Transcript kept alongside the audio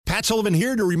Matt Sullivan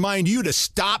here to remind you to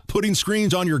stop putting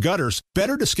screens on your gutters.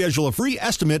 Better to schedule a free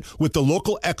estimate with the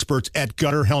local experts at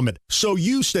Gutter Helmet so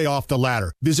you stay off the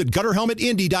ladder. Visit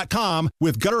GutterHelmetIndy.com.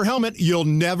 With Gutter Helmet, you'll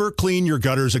never clean your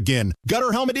gutters again.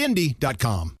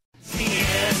 GutterHelmetIndy.com.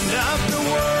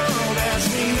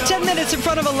 10 minutes in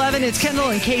front of 11, it's Kendall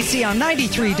and Casey on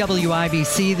 93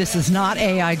 WIBC. This is not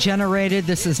AI generated.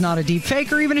 This is not a deep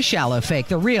fake or even a shallow fake.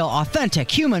 The real, authentic,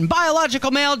 human,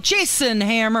 biological male, Jason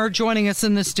Hammer, joining us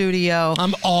in the studio.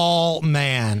 I'm all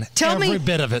man. Every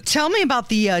bit of it. Tell me about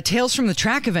the Tales from the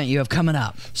Track event you have coming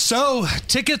up. So,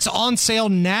 tickets on sale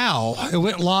now. It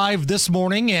went live this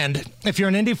morning, and if you're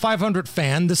an Indy 500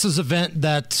 fan, this is an event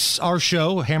that our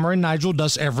show, Hammer and Nigel,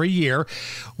 does every year.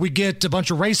 We get a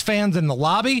bunch of race fans in the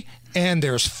lobby, and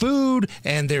there's food,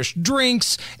 and there's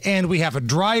drinks, and we have a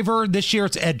driver. This year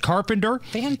it's Ed Carpenter.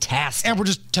 Fantastic. And we're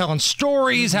just telling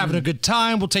stories, having a good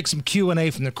time. We'll take some Q&A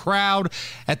from the crowd.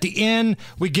 At the end,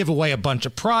 we give away a bunch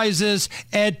of prizes.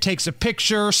 Ed takes a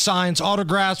picture, signs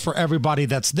autographs for everybody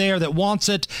that's there that wants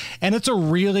it, and it's a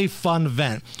really fun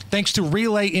event. Thanks to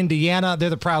Relay Indiana. They're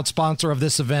the proud sponsor of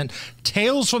this event.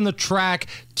 Tales from the Track.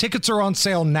 Tickets are on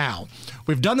sale now.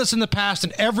 We've done this in the past,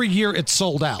 and every year it's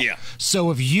sold out. Yeah.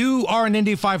 So if you are an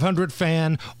Indy 500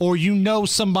 fan or you know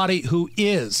somebody who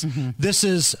is, this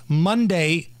is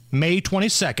Monday, May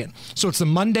 22nd. So it's the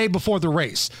Monday before the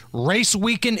race. Race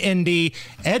week in Indy.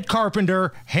 Ed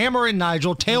Carpenter, Hammer and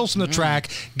Nigel, Tales from the Track.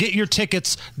 Get your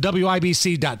tickets,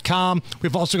 WIBC.com.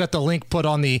 We've also got the link put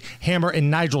on the Hammer and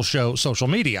Nigel Show social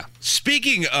media.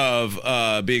 Speaking of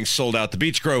being sold out, the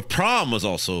Beach Grove Prom was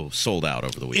also sold out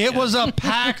over the weekend. It was a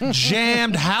packed,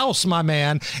 jammed house, my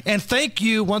man. And thank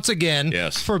you once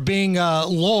again for being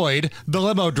Lloyd, the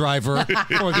limo driver,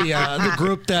 for the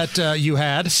group that you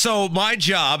had. So my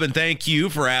job, and thank you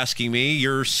for asking me,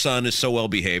 your son is so well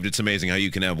behaved. It's amazing how you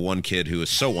can have one kid who is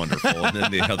so wonderful and then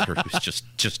the other who's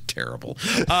just terrible.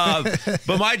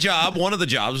 But my job, one of the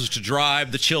jobs, was to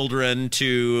drive the children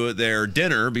to their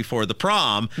dinner before the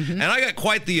prom. And I got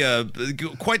quite the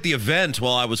event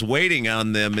while I was waiting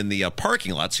on them in the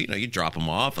parking lot. So, you drop them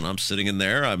off, and I'm sitting in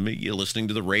there. I'm listening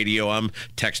to the radio. I'm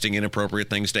texting inappropriate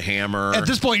things to Hammer. At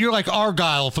this point, you're like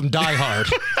Argyle from Die Hard.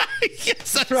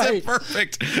 Yes, that's right.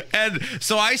 Perfect. And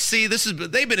so I see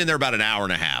they've been in there about an hour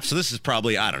and a half. So this is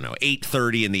probably,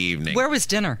 8:30 in the evening. Where was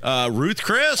dinner? Ruth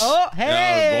Chris. Oh,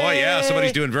 hey. Oh, boy, yeah.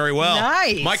 Somebody's doing very well.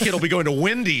 Nice. My kid will be going to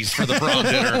Wendy's for the prom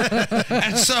dinner.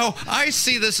 And so I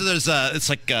see this. It's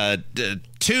like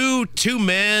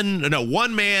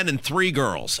one man and three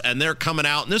girls, and they're coming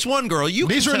out. And this one girl,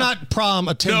 these are not prom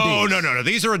attendees. No.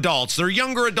 These are adults. They're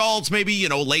younger adults, maybe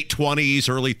late 20s,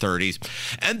 early 30s.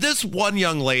 And this one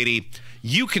young lady,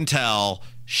 you can tell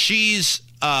she's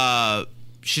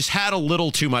had a little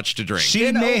too much to drink.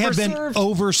 She may have been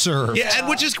overserved. Yeah, and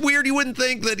which is weird. You wouldn't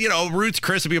think that, Ruth's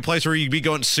Chris would be a place where you'd be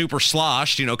going super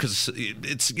sloshed, because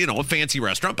it's, a fancy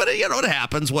restaurant. But, it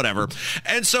happens, whatever.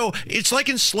 And so it's like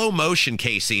in slow motion,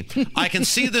 Casey. I can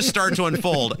see this start to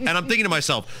unfold. And I'm thinking to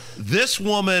myself, this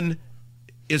woman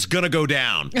is going to go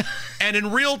down. And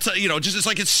in real time, just it's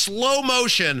like it's slow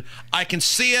motion. I can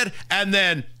see it. And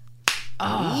then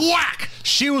whack!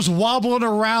 She was wobbling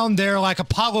around there like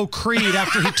Apollo Creed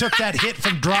after he took that hit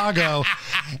from Drago.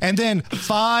 And then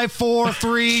 5, 4,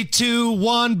 3, 2,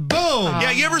 1, boom! Yeah,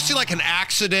 you ever see like an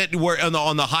accident where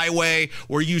on the highway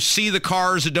where you see the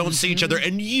cars that don't see each other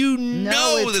and you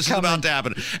know this is about to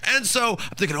happen? And so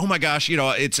I'm thinking, oh my gosh,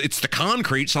 it's the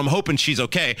concrete, so I'm hoping she's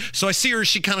okay. So I see her,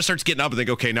 she kind of starts getting up and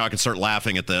think, okay, now I can start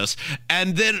laughing at this.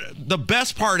 And then the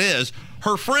best part is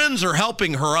her friends are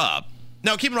helping her up.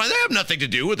 Now, keep in mind, they have nothing to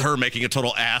do with her making a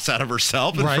total ass out of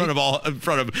herself in front of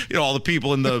all the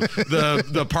people in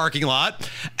the parking lot.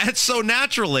 And so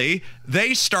naturally,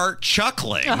 they start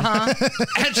chuckling.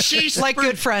 And she's like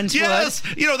good friends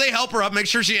would. They help her up, make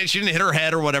sure she didn't hit her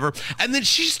head or whatever. And then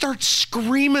she starts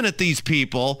screaming at these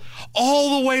people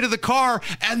all the way to the car,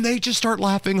 and they just start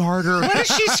laughing harder. What is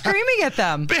she screaming at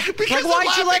them? Because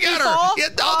why'd you let me fall? Yeah,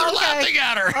 they're laughing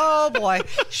at her. Oh, boy.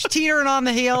 She's teetering on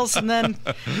the heels and then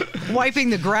wiping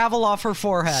the gravel off her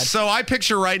forehead. So I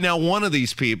picture right now one of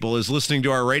these people is listening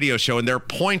to our radio show, and they're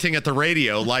pointing at the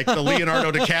radio like the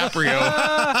Leonardo DiCaprio.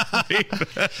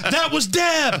 That was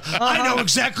Deb. I know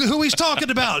exactly who he's talking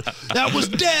about. That was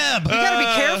Deb. You got to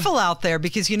be careful out there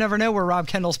because you never know where Rob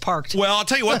Kendall's parked. Well, I'll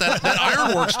tell you what, that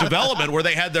Ironworks development where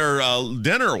they had their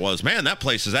dinner was, man, that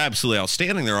place is absolutely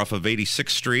outstanding. They're off of 86th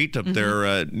Street up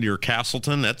there near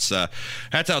Castleton. That's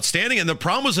outstanding. And the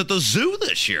prom was at the zoo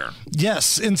this year.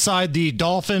 Yes, inside inside the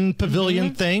Dolphin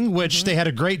Pavilion thing, which they had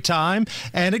a great time.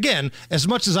 And again, as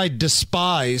much as I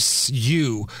despise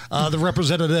you, the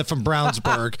representative from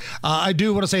Brownsburg, I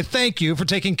do want to say thank you for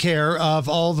taking care of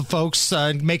all the folks,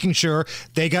 making sure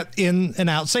they got in and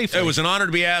out safely. It was an honor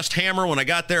to be asked. Hammer, when I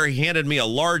got there, he handed me a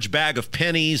large bag of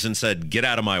pennies and said, "Get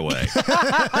out of my way."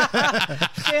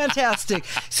 Fantastic.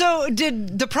 So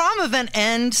did the prom event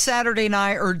end Saturday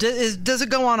night, or does it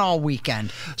go on all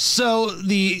weekend? So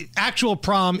the actual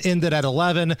prom ended at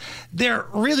 11. There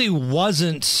really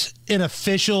wasn't an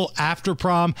official after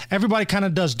prom. Everybody kind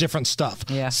of does different stuff.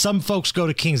 Yeah. Some folks go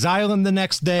to Kings Island the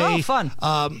next day. Oh, fun.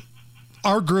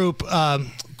 Our group,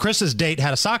 Chris's date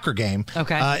had a soccer game.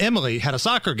 Okay. Emily had a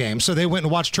soccer game, so they went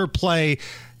and watched her play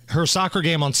her soccer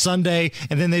game on Sunday,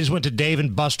 and then they just went to Dave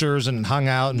and Buster's and hung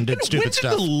out and did stupid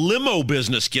stuff. When did the limo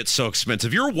business get so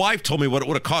expensive? Your wife told me what it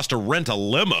would have cost to rent a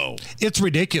limo. It's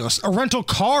ridiculous. Rental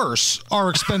cars are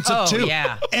expensive too.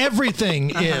 Yeah.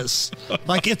 Everything is.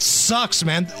 Like, it sucks,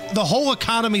 man. The whole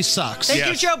economy sucks. Thank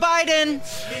you, Joe Biden.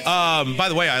 By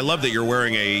the way, I love that you're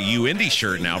wearing a UIndy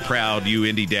shirt now. Proud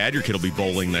UIndy dad. Your kid will be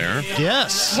bowling there.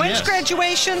 Yes. When's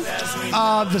graduation?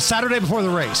 The Saturday before the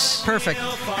race. Perfect.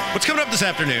 What's coming up this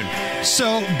afternoon?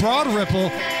 So, Broad Ripple,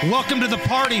 welcome to the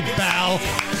party, Bal.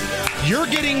 You're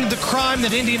getting the crime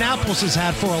that Indianapolis has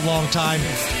had for a long time,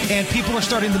 and people are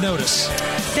starting to notice.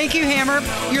 Thank you, Hammer.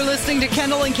 You're listening to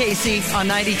Kendall and Casey on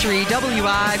 93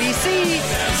 WIBC.